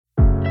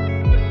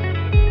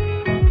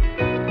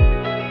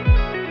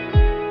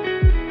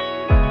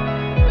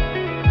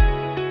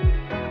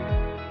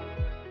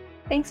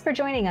Thanks for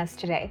joining us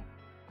today.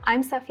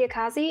 I'm Safia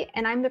Kazi,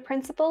 and I'm the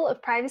Principal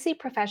of Privacy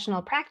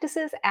Professional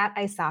Practices at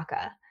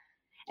ISACA.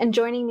 And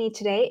joining me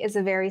today is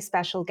a very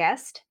special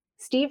guest.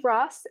 Steve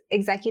Ross,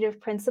 Executive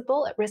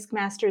Principal at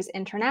Riskmasters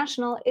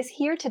International, is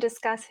here to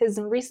discuss his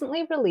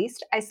recently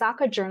released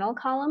ISACA Journal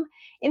column,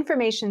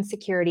 Information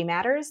Security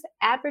Matters,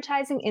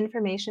 Advertising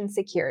Information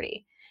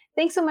Security.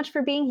 Thanks so much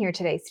for being here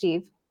today,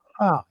 Steve.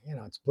 Oh,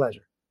 it's a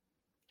pleasure.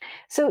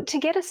 So, to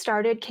get us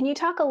started, can you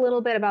talk a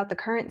little bit about the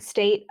current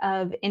state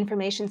of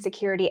information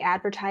security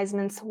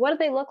advertisements? What do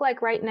they look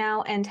like right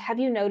now? And have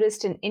you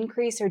noticed an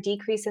increase or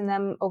decrease in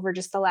them over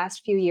just the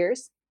last few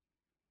years?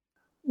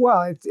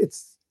 Well,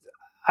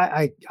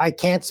 I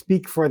can't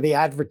speak for the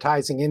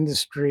advertising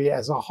industry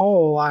as a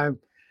whole. I'm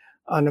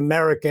an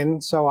American,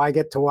 so I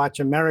get to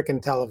watch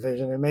American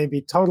television. It may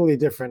be totally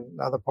different in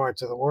other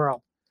parts of the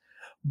world.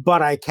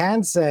 But I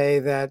can say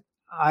that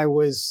I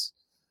was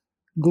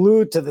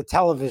glued to the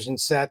television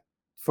set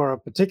for a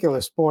particular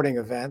sporting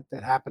event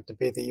that happened to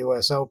be the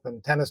US Open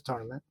tennis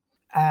tournament.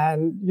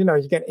 And you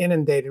get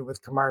inundated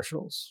with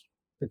commercials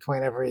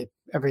between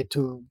every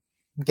two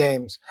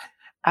games.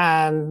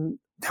 And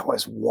there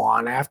was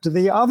one after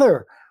the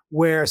other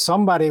where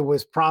somebody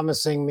was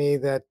promising me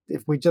that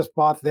if we just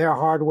bought their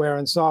hardware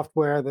and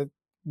software, that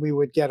we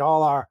would get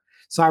all our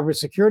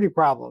cybersecurity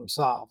problems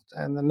solved.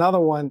 And another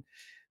one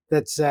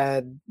that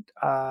said,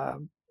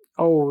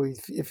 oh,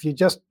 if you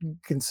just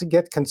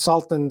get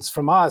consultants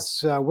from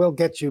us, we'll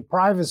get you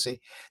privacy.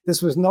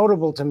 This was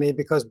notable to me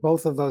because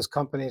both of those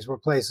companies were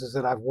places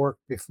that I've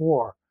worked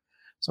before.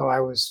 So I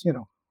was,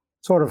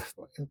 sort of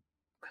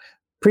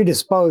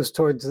predisposed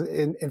towards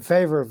in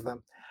favor of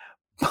them.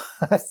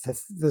 But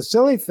the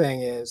silly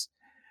thing is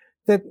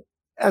that,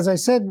 as I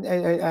said,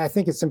 I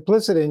think it's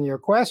implicit in your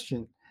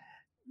question.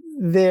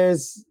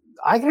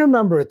 I can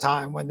remember a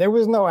time when there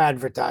was no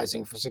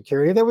advertising for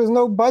security. There was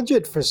no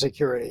budget for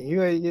security.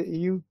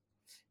 I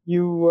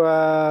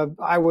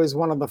was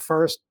one of the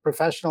first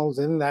professionals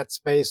in that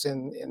space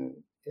in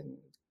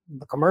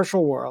the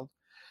commercial world,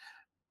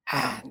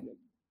 and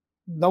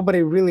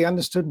nobody really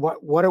understood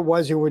what it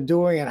was you were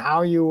doing and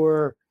how you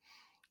were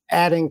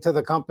adding to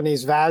the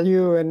company's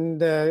value.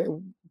 And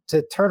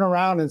to turn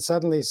around and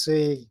suddenly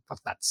see, well,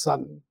 not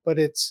sudden, but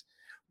it's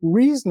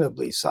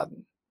reasonably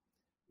sudden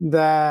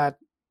that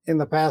in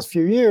the past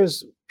few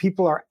years,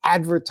 people are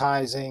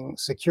advertising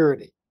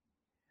security.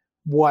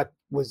 What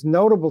was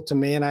notable to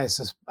me, and I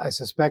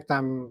suspect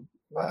I'm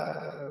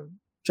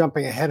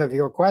jumping ahead of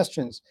your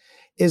questions,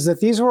 is that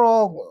these were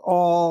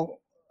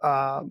all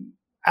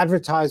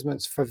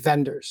advertisements for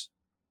vendors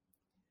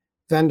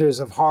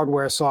of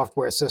hardware,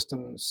 software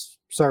systems,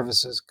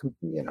 services,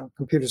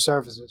 computer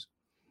services.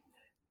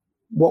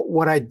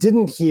 What I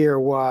didn't hear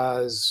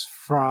was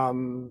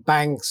from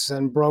banks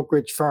and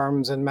brokerage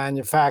firms and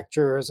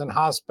manufacturers and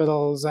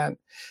hospitals and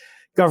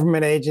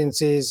government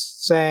agencies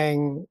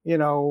saying,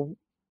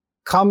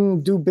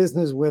 come do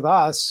business with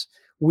us.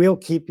 We'll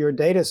keep your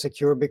data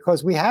secure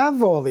because we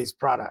have all these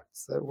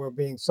products that were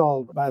being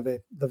sold by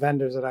the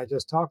vendors that I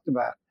just talked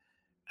about.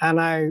 And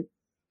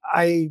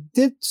I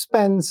did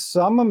spend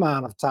some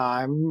amount of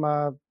time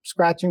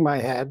scratching my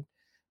head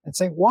and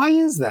saying, why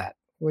is that?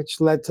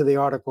 Which led to the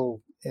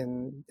article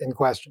in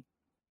question.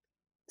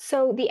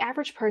 So, the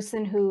average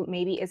person who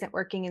maybe isn't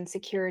working in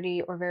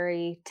security or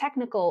very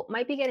technical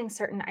might be getting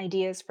certain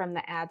ideas from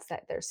the ads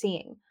that they're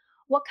seeing.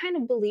 What kind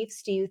of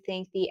beliefs do you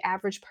think the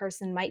average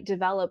person might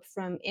develop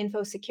from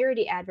info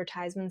security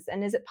advertisements?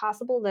 And is it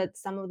possible that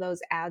some of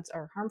those ads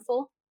are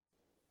harmful?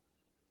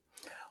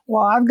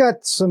 Well, I've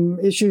got some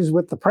issues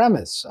with the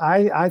premise.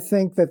 I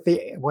think that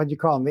what do you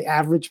call them, the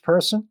average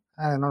person,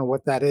 I don't know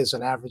what that is,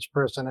 an average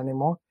person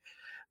anymore.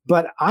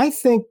 But I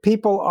think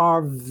people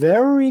are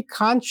very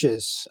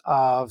conscious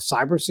of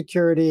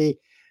cybersecurity,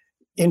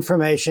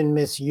 information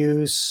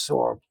misuse,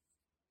 or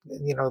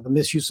the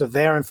misuse of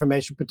their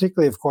information,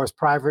 particularly, of course,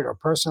 private or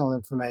personal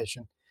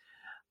information.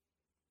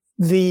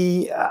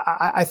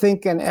 I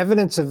think an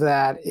evidence of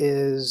that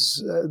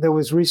is there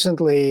was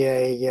recently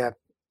a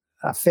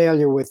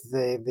failure with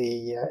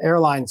the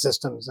airline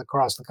systems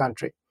across the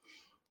country,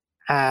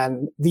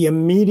 and the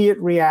immediate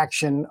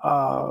reaction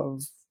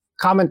of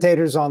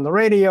commentators on the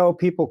radio,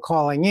 people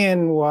calling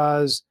in,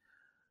 was,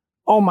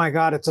 "Oh my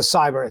God, it's a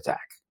cyber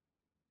attack."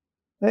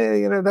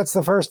 That's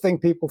the first thing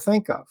people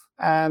think of.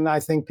 And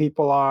I think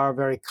people are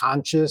very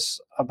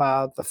conscious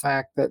about the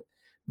fact that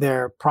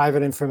their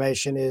private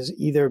information is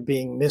either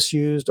being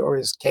misused or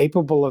is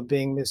capable of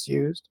being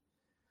misused.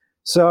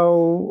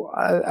 So,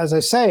 as I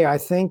say, I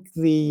think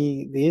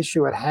the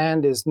issue at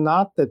hand is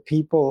not that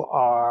people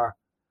are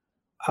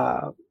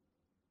uh,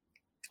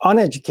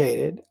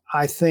 uneducated.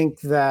 I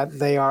think that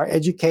they are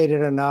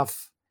educated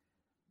enough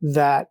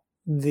that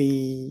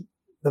the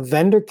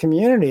vendor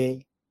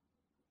community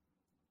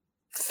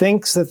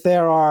thinks that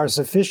there are a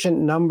sufficient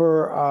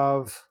number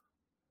of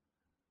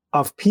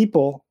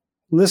people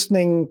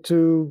listening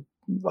to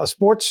a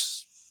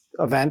sports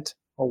event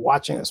or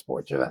watching a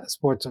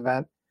sports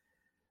event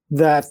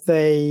that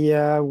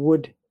they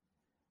would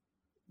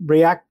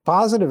react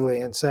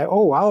positively and say,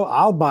 "Oh,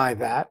 I'll buy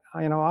that.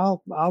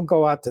 I'll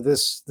go out to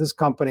this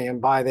company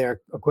and buy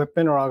their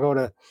equipment, or I'll go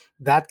to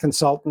that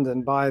consultant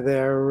and buy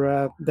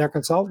their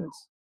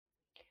consultants."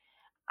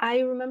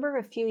 I remember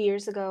a few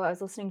years ago, I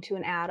was listening to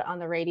an ad on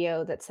the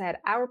radio that said,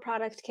 "Our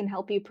product can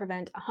help you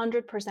prevent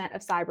 100%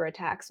 of cyber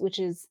attacks," which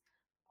is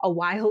a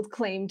wild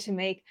claim to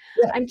make.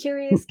 Yeah. I'm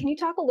curious, can you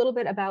talk a little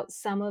bit about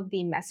some of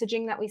the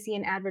messaging that we see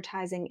in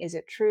advertising? Is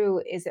it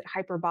true? Is it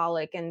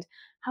hyperbolic? And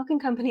how can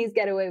companies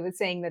get away with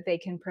saying that they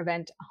can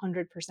prevent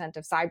 100%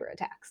 of cyber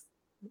attacks?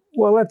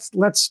 Well,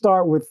 let's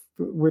start with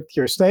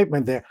your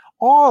statement there.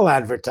 All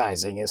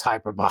advertising is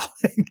hyperbolic.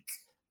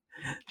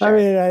 I Sure.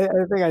 mean, I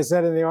think I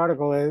said in the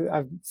article,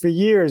 for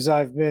years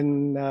I've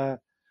been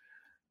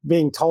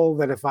being told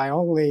that if I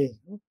only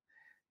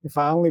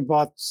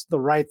bought the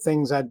right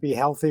things, I'd be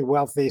healthy,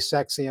 wealthy,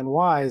 sexy, and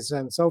wise.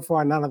 And so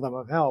far, none of them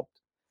have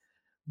helped.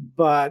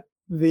 But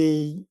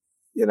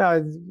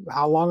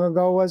how long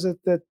ago was it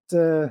that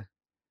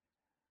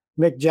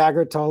Mick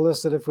Jagger told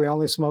us that if we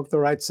only smoked the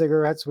right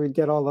cigarettes, we'd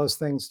get all those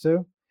things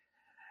too?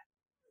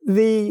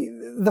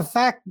 The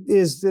fact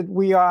is that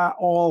we are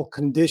all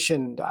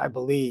conditioned, I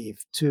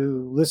believe,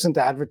 to listen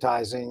to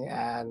advertising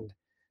and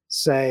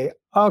say,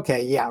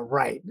 "Okay, yeah,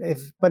 right."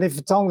 But if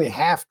it's only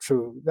half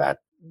true,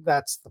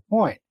 that's the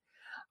point.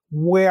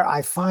 Where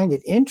I find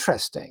it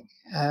interesting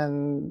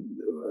and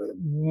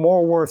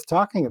more worth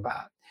talking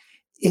about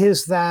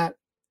is that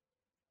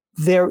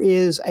there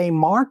is a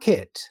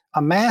market,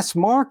 a mass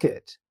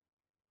market.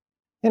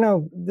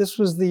 This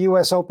was the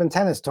US Open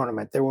tennis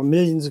tournament. There were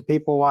millions of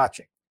people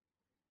watching.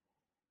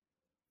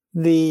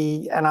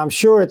 And I'm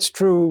sure it's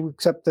true,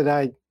 except that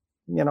I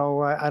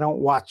don't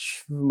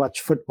watch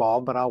much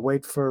football, but I'll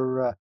wait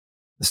for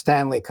the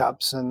Stanley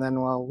Cups, and then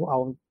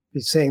I'll be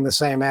seeing the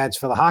same ads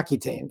for the hockey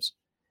teams.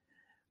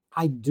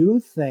 I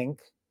do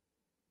think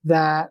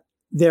that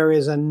there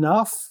is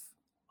enough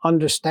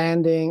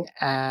understanding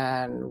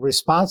and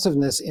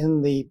responsiveness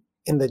in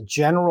the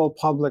general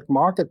public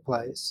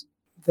marketplace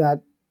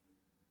that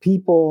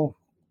people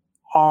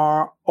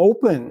are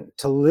open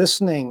to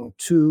listening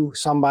to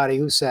somebody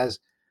who says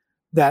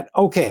that,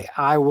 okay,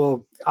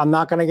 I'm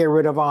not going to get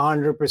rid of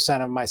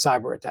 100% of my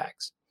cyber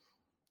attacks.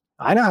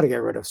 I know how to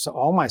get rid of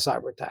all my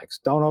cyber attacks.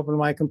 Don't open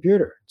my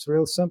computer. It's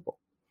real simple.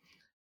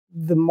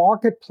 The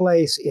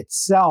marketplace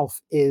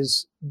itself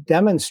is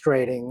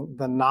demonstrating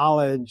the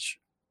knowledge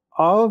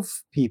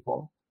of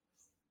people.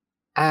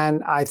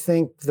 And I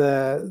think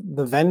the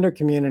vendor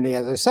community,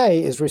 as I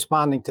say, is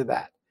responding to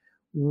that.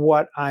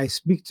 What I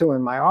speak to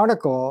in my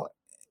article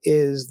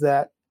is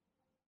that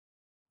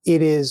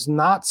it is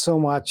not so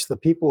much the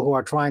people who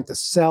are trying to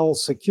sell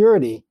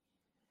security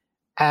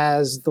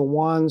as the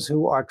ones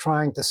who are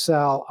trying to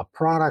sell a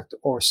product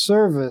or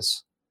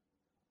service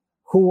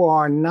who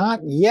are not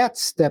yet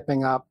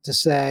stepping up to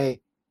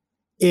say,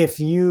 if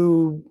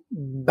you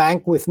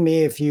bank with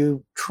me, if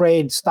you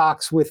trade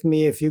stocks with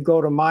me, if you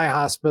go to my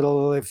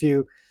hospital, if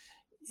you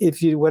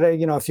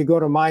go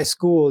to my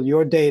school,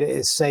 your data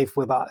is safe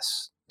with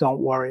us. Don't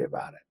worry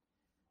about it.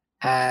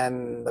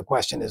 And the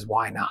question is,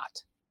 why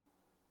not?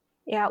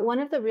 Yeah, one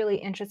of the really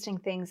interesting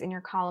things in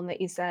your column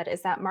that you said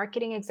is that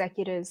marketing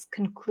executives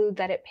conclude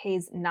that it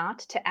pays not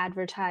to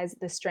advertise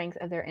the strength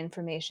of their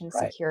information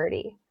Right.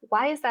 security.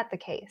 Why is that the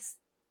case?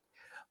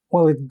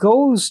 Well, it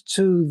goes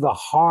to the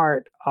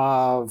heart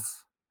of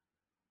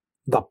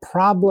the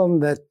problem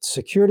that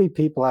security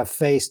people have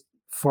faced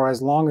for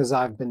as long as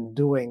I've been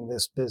doing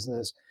this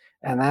business,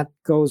 and that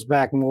goes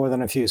back more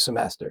than a few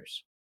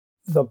semesters.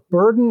 The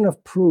burden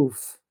of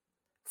proof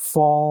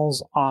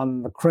falls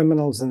on the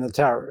criminals and the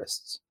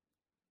terrorists.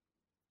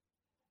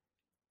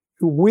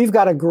 We've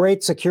got a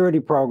great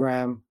security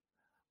program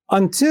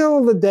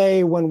until the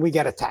day when we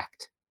get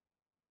attacked.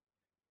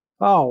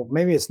 Oh,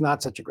 maybe it's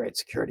not such a great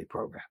security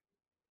program.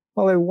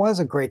 Well, it was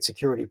a great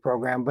security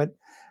program, but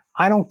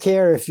I don't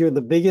care if you're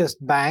the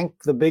biggest bank,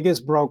 the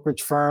biggest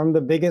brokerage firm,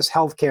 the biggest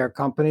healthcare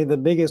company, the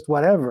biggest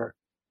whatever.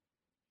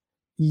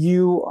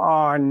 You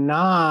are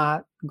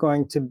not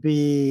going to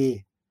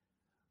be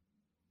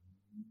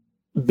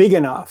big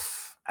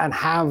enough and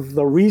have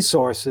the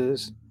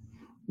resources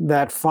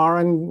that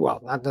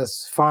not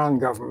just foreign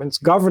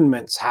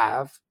governments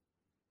have,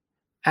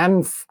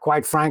 and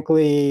quite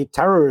frankly,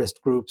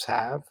 terrorist groups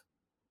have,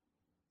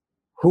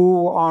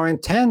 who are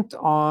intent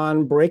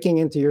on breaking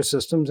into your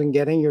systems and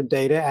getting your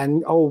data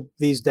and,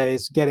 these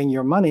days, getting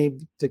your money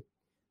to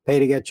pay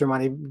to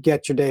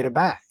get your data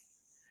back.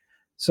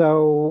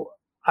 So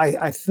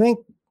I think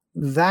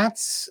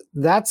that's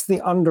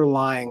the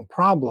underlying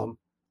problem.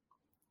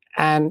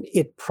 And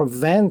it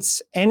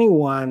prevents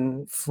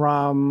anyone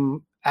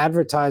from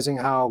advertising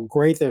how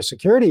great their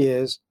security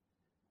is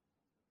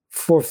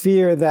for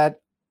fear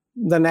that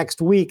the next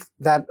week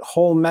that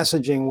whole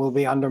messaging will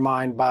be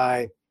undermined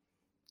by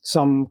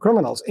some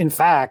criminals. In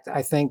fact,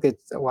 I think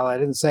I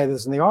didn't say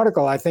this in the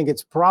article, I think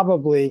it's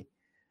probably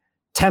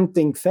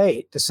tempting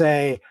fate to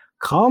say,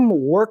 come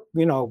work,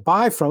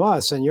 buy from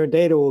us and your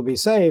data will be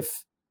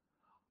safe.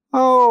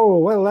 Oh,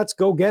 well, let's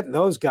go get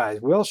those guys.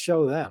 We'll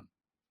show them.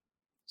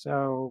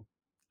 So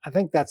I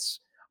think that's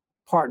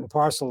part and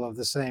parcel of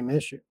the same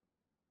issue.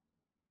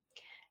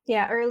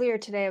 Yeah, earlier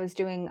today I was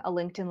doing a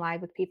LinkedIn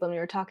Live with people and we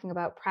were talking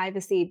about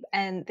privacy.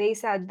 And they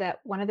said that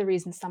one of the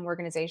reasons some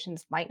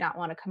organizations might not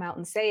want to come out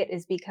and say it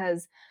is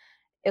because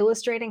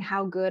illustrating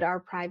how good our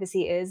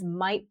privacy is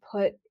might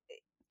put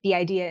the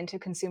idea into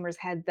consumers'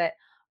 head that,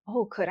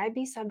 oh, could I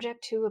be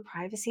subject to a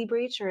privacy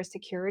breach or a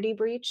security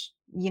breach?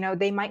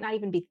 They might not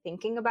even be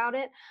thinking about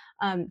it.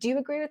 Do you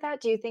agree with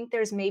that? Do you think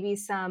there's maybe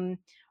some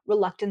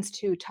reluctance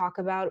to talk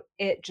about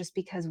it just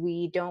because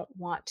we don't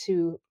want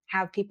to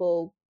have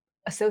people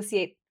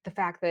associate the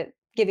fact that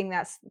giving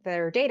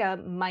their data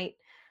might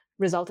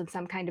result in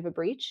some kind of a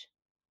breach?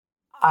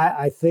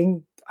 I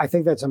think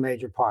that's a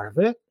major part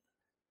of it.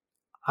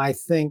 I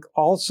think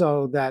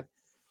also that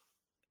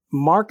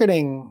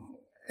marketing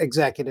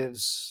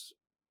executives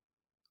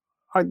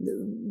are,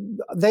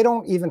 they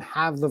don't even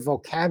have the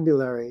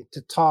vocabulary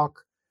to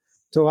talk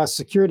to us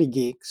security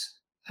geeks.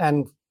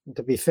 And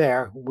to be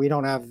fair, we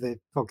don't have the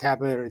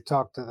vocabulary to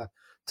talk to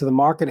the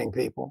marketing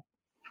people.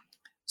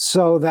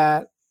 So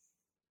that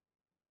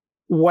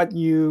what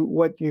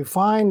you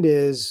find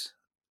is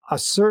a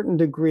certain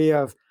degree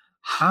of,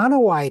 how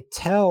do I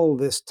tell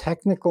this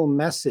technical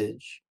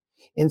message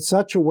in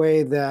such a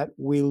way that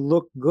we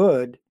look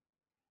good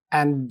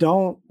and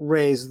don't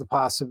raise the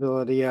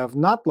possibility of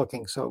not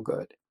looking so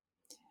good?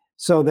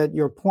 So that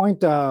your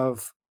point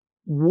of,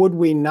 would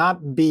we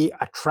not be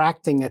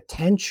attracting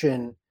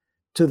attention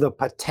to the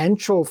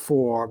potential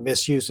for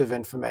misuse of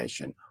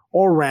information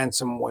or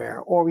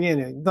ransomware, or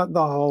the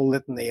whole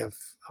litany of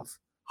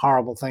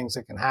horrible things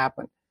that can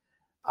happen?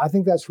 I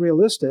think that's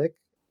realistic.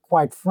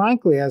 Quite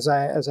frankly, as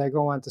I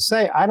go on to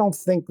say, I don't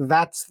think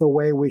that's the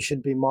way we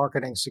should be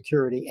marketing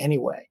security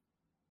anyway.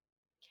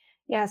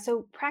 Yeah,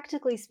 so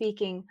practically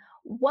speaking,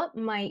 what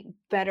might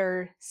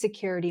better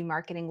security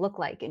marketing look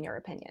like in your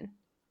opinion?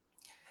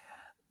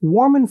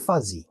 Warm and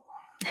fuzzy.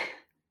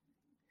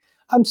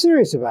 I'm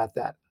serious about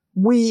that.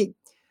 We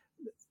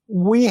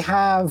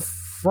have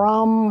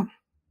from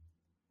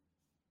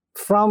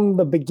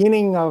the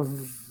beginning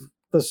of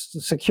the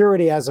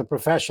security as a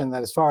profession,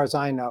 that as far as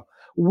I know,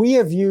 we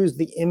have used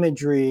the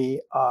imagery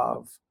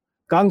of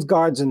guns,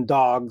 guards, and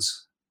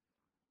dogs,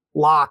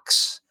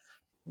 locks,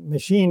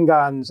 machine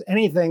guns,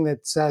 anything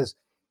that says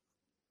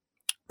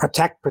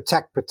protect,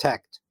 protect,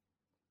 protect,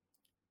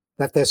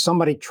 that there's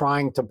somebody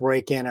trying to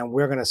break in and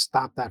we're going to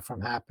stop that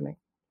from happening.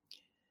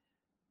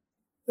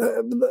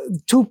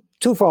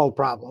 Twofold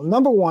problem.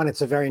 Number one,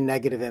 it's a very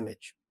negative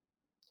image.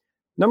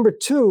 Number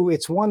two,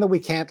 it's one that we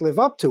can't live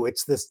up to.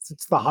 It's the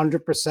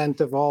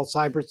 100% of all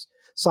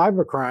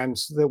cyber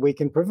crimes that we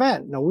can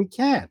prevent. No, we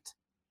can't.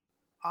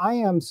 I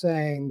am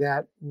saying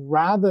that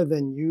rather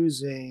than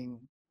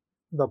using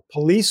the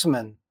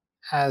policeman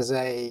as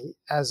an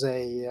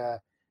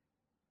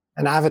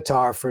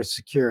avatar for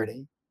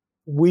security,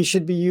 we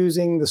should be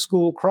using the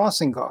school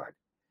crossing guard,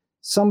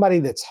 somebody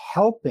that's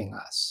helping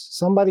us,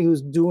 somebody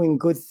who's doing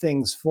good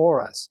things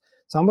for us,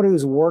 somebody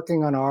who's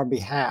working on our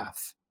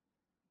behalf.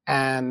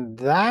 And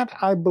that,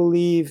 I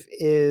believe,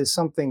 is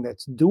something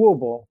that's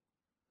doable,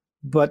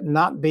 but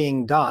not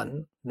being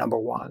done, number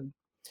one.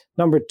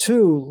 Number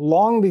two,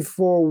 long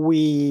before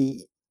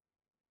we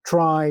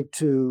try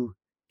to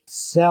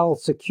sell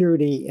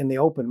security in the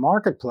open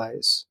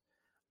marketplace,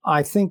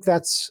 I think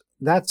that's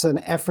an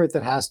effort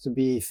that has to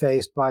be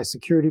faced by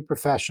security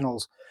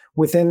professionals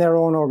within their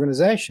own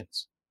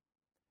organizations.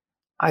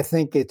 I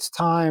think it's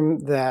time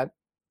that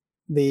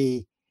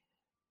we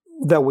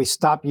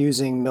stop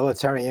using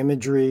military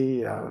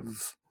imagery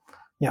of,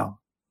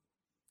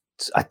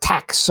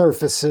 attack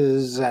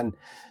surfaces and,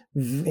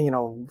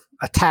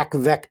 attack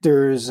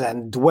vectors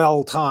and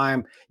dwell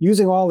time,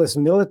 using all this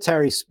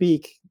military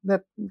speak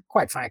that,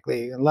 quite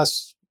frankly,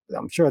 unless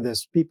I'm sure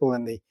there's people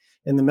in the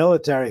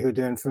military who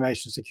do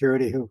information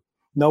security who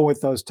know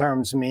what those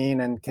terms mean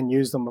and can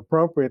use them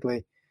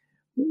appropriately.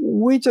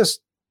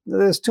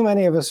 There's too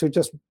many of us who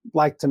just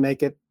like to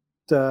make it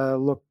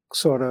look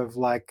sort of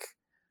like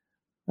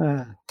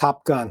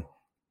Top Gun.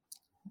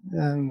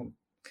 And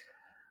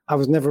I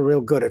was never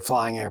real good at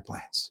flying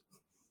airplanes.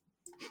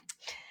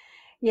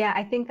 Yeah,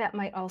 I think that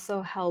might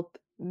also help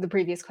the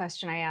previous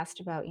question I asked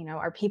about,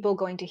 are people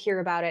going to hear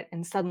about it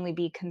and suddenly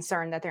be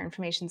concerned that their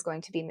information is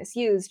going to be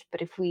misused?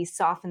 But if we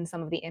soften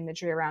some of the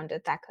imagery around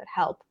it, that could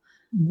help.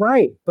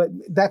 Right, but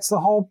that's the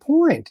whole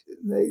point.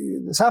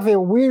 Safia,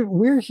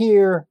 we're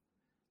here,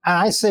 and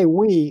I say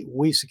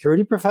we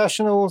security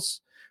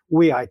professionals,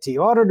 we IT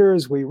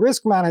auditors, we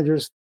risk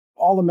managers,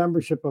 all the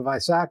membership of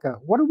ISACA.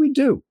 What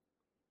do?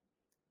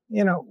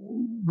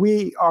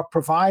 We are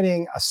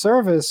providing a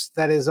service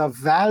that is of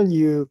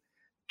value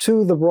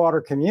to the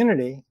broader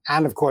community,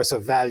 and of course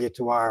of value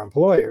to our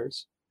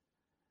employers,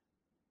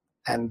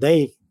 and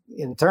they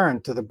in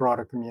turn to the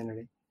broader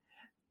community.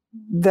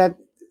 That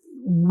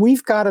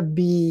we've got to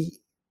be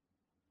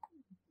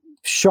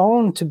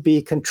shown to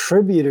be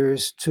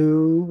contributors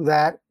to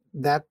that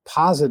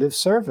positive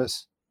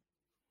service.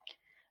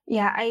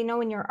 Yeah, I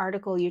know in your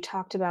article you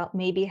talked about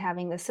maybe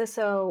having the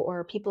CISO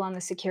or people on the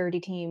security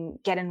team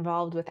get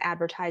involved with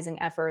advertising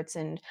efforts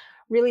and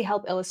really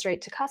help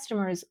illustrate to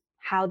customers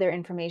how their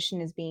information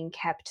is being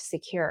kept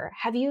secure.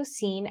 Have you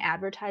seen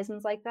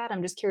advertisements like that?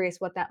 I'm just curious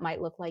what that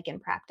might look like in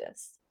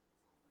practice.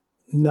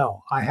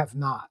 No, I have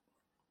not.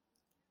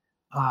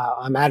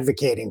 I'm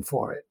advocating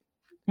for it.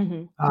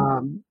 Hmm.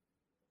 Um,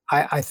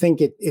 I think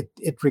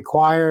it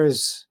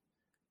requires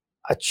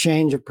a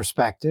change of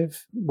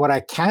perspective. What I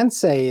can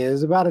say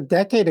is, about a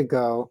decade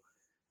ago,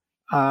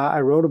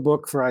 I wrote a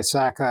book for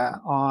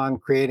ISACA on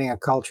creating a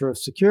culture of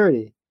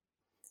security.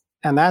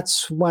 And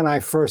that's when I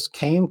first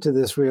came to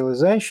this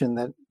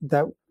realization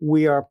that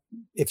we are,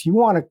 if you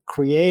want to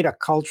create a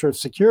culture of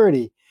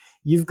security,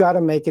 you've got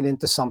to make it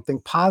into something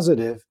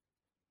positive,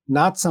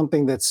 not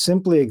something that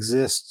simply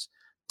exists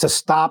to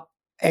stop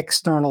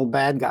external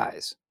bad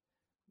guys.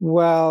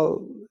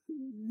 Well,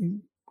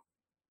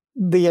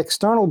 the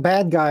external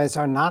bad guys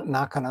are not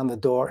knocking on the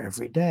door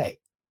every day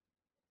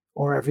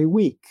or every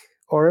week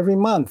or every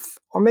month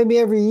or maybe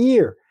every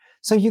year.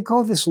 So you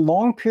go this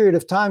long period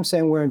of time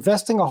saying we're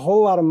investing a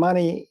whole lot of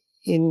money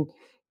in,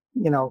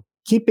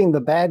 keeping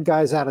the bad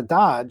guys out of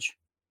Dodge.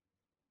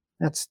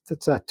 That's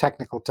a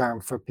technical term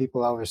for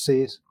people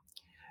overseas.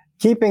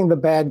 Keeping the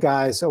bad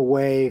guys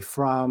away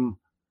from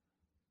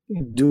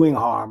doing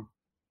harm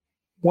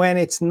when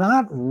it's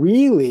not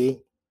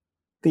really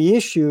the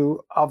issue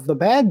of the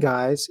bad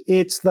guys,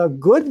 it's the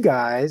good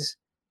guys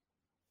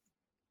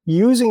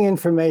using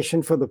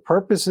information for the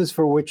purposes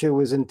for which it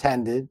was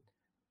intended,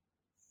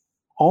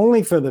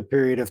 only for the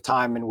period of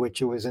time in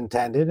which it was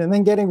intended, and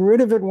then getting rid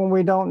of it when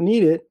we don't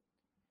need it.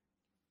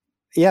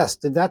 Yes,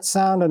 did that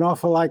sound an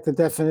awful like the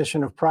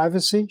definition of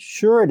privacy?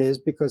 Sure it is,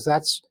 because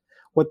that's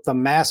what the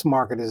mass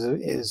market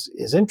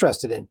is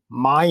interested in,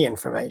 my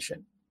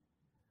information.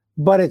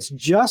 But it's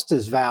just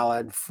as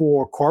valid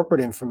for corporate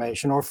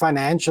information or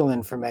financial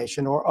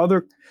information or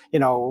other,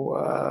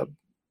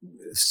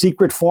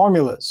 secret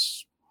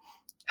formulas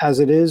as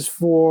it is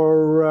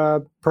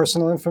for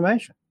personal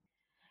information.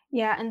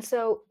 Yeah, and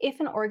so if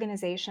an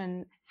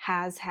organization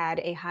has had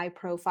a high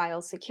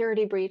profile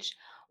security breach,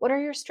 what are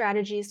your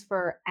strategies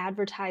for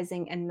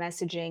advertising and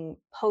messaging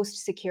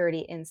post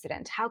security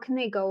incident? How can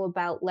they go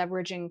about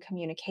leveraging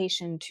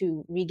communication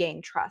to regain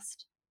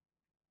trust?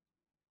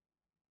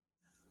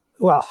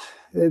 Well,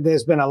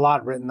 there's been a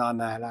lot written on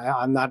that.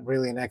 I'm not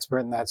really an expert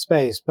in that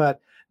space, but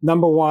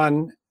number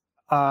one,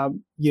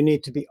 you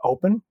need to be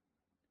open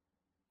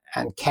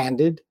and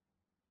candid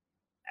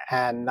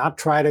and not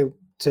try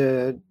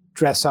to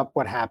dress up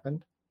what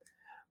happened.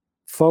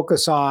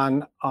 Focus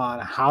on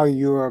how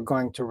you are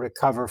going to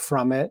recover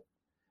from it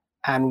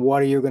and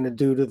what are you going to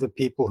do to the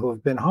people who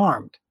have been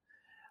harmed.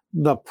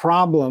 The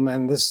problem,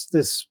 and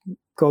this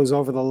goes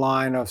over the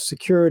line of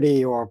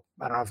security, or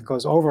I don't know if it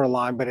goes over a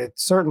line, but it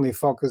certainly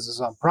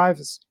focuses on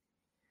privacy.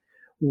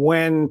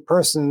 When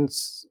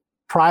person's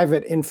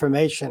private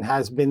information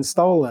has been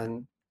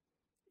stolen,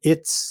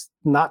 it's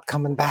not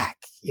coming back.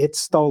 It's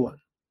stolen.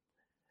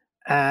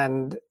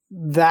 And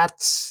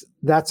that's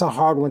a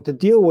hard one to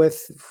deal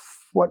with.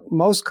 What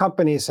most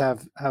companies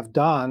have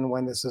done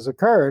when this has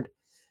occurred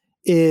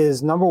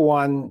is, number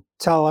one,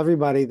 tell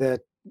everybody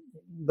that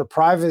the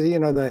privacy,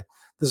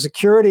 the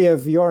security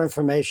of your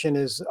information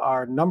is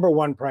our number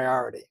one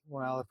priority.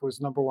 Well, if it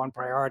was number one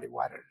priority,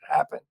 why did it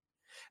happen?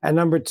 And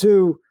number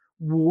two,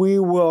 we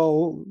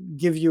will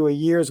give you a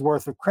year's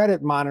worth of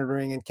credit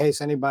monitoring in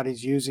case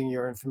anybody's using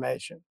your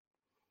information.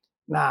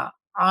 Now,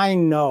 I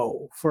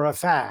know for a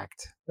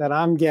fact that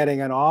I'm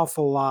getting an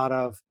awful lot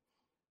of,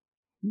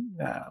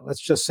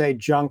 let's just say,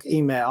 junk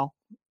email,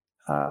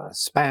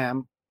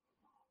 spam,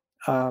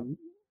 um,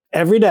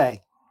 every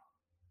day,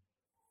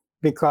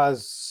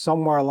 because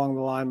somewhere along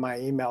the line my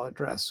email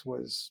address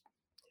was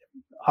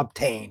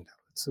obtained.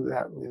 So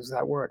that use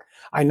that word.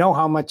 I know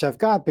how much I've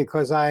got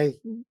because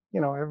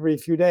every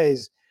few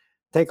days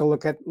take a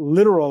look at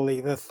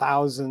literally the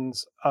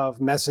thousands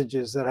of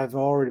messages that have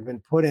already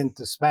been put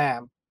into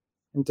spam,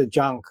 into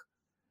junk,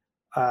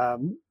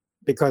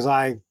 because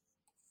I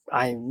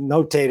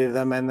notated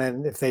them, and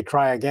then if they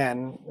try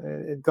again,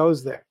 it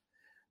goes there.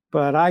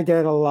 But I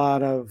get a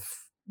lot of,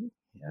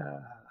 uh,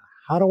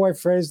 how do I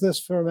phrase this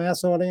for a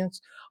mass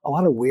audience? A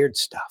lot of weird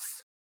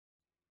stuff.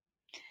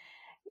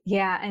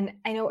 Yeah, and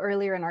I know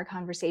earlier in our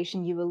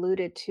conversation you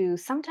alluded to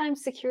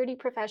sometimes security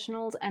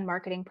professionals and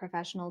marketing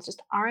professionals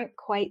just aren't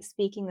quite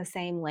speaking the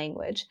same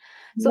language.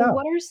 So No.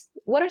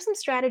 what are some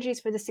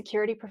strategies for the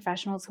security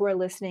professionals who are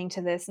listening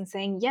to this and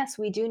saying, "Yes,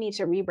 we do need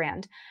to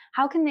rebrand."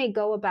 How can they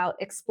go about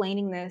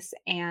explaining this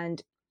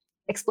and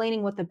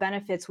explaining what the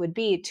benefits would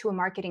be to a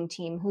marketing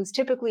team who's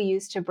typically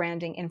used to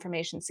branding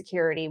information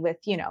security with,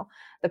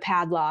 the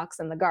padlocks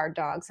and the guard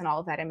dogs and all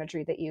of that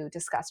imagery that you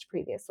discussed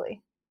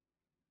previously?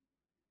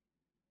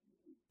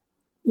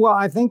 Well,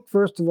 I think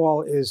first of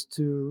all is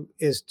to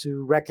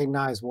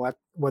recognize what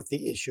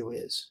the issue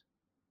is,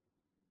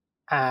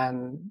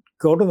 and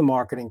go to the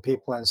marketing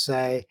people and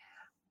say,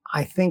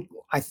 I think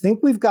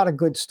we've got a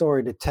good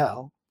story to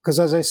tell. Because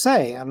as I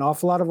say, an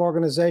awful lot of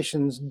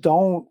organizations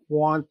don't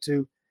want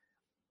to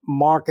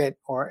market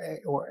or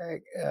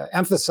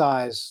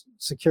emphasize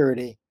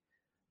security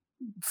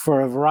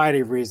for a variety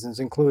of reasons,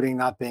 including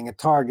not being a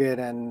target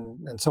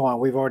and so on.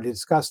 We've already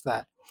discussed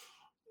that.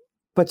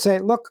 But say,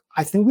 look,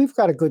 I think we've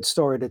got a good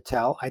story to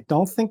tell. I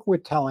don't think we're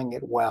telling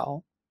it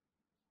well.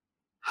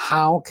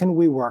 How can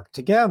we work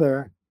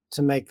together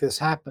to make this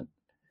happen?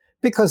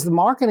 Because the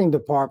marketing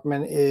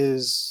department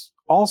is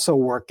also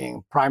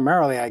working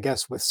primarily, I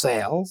guess, with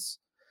sales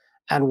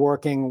and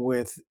working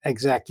with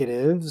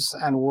executives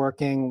and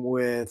working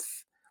with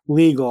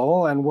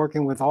legal and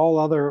working with all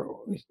other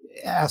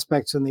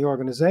aspects in the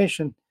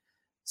organization.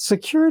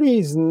 Security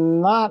is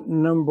not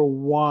number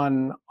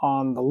one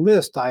on the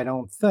list, I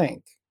don't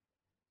think.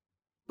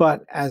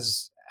 But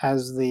as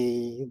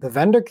the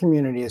vendor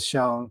community has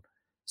shown,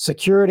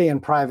 security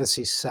and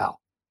privacy sell.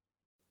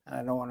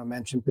 I don't want to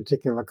mention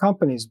particular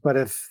companies, but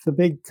if the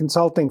big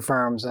consulting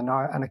firms and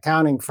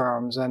accounting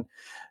firms and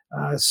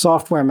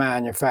software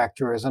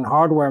manufacturers and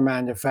hardware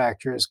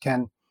manufacturers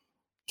can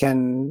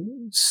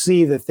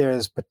see that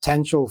there's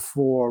potential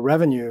for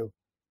revenue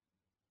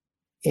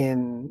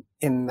in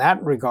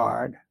that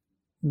regard,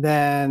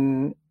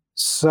 then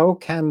so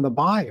can the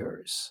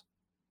buyers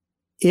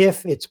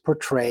if it's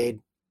portrayed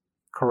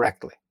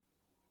correctly.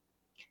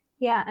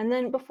 Yeah, and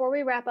then before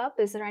we wrap up,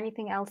 is there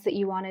anything else that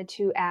you wanted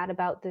to add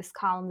about this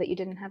column that you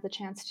didn't have the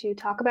chance to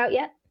talk about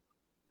yet?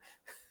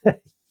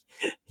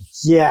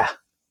 Yeah.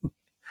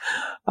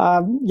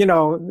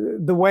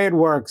 The way it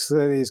works,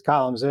 these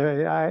columns,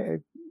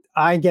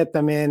 I get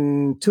them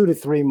in 2 to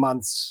 3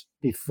 months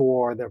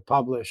before they're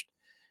published.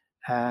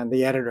 And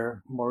the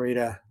editor,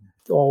 Morita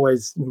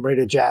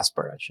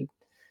Jasper, I should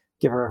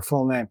give her a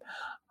full name,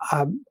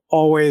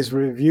 always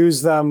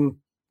reviews them,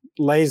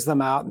 lays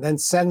them out, and then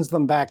sends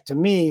them back to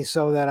me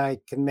so that I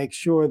can make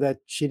sure that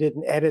she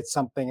didn't edit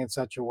something in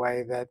such a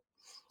way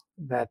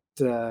that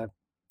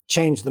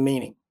changed the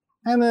meaning.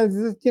 And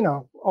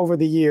over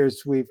the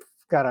years, we've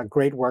got a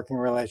great working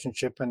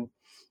relationship, and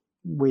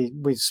we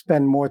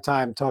spend more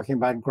time talking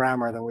about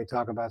grammar than we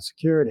talk about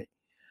security.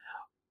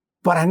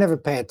 But I never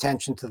pay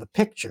attention to the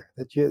picture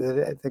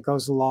that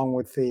goes along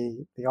with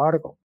the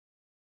article.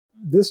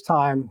 This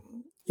time,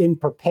 in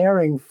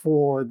preparing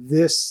for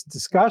this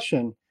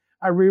discussion,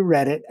 I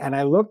reread it and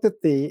I looked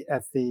at the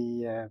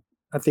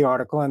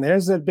article, and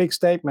there's a big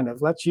statement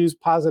of let's use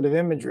positive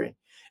imagery.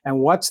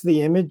 And what's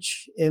the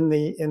image in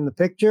the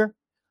picture?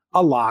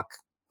 A lock.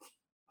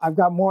 I've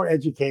got more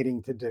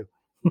educating to do.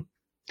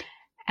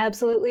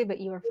 Absolutely, but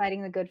you are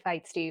fighting the good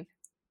fight, Steve.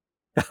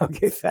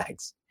 Okay,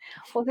 thanks.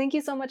 Well, thank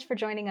you so much for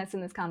joining us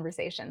in this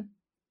conversation.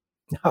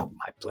 Oh,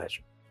 my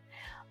pleasure.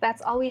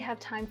 That's all we have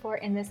time for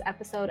in this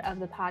episode of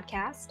the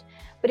podcast.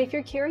 But if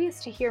you're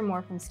curious to hear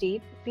more from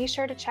Steve, be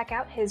sure to check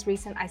out his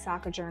recent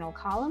ISACA Journal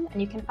column,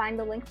 and you can find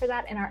the link for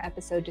that in our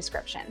episode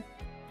description.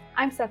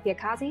 I'm Safia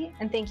Kazi,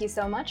 and thank you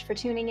so much for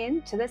tuning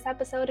in to this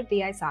episode of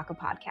the ISACA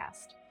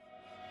podcast.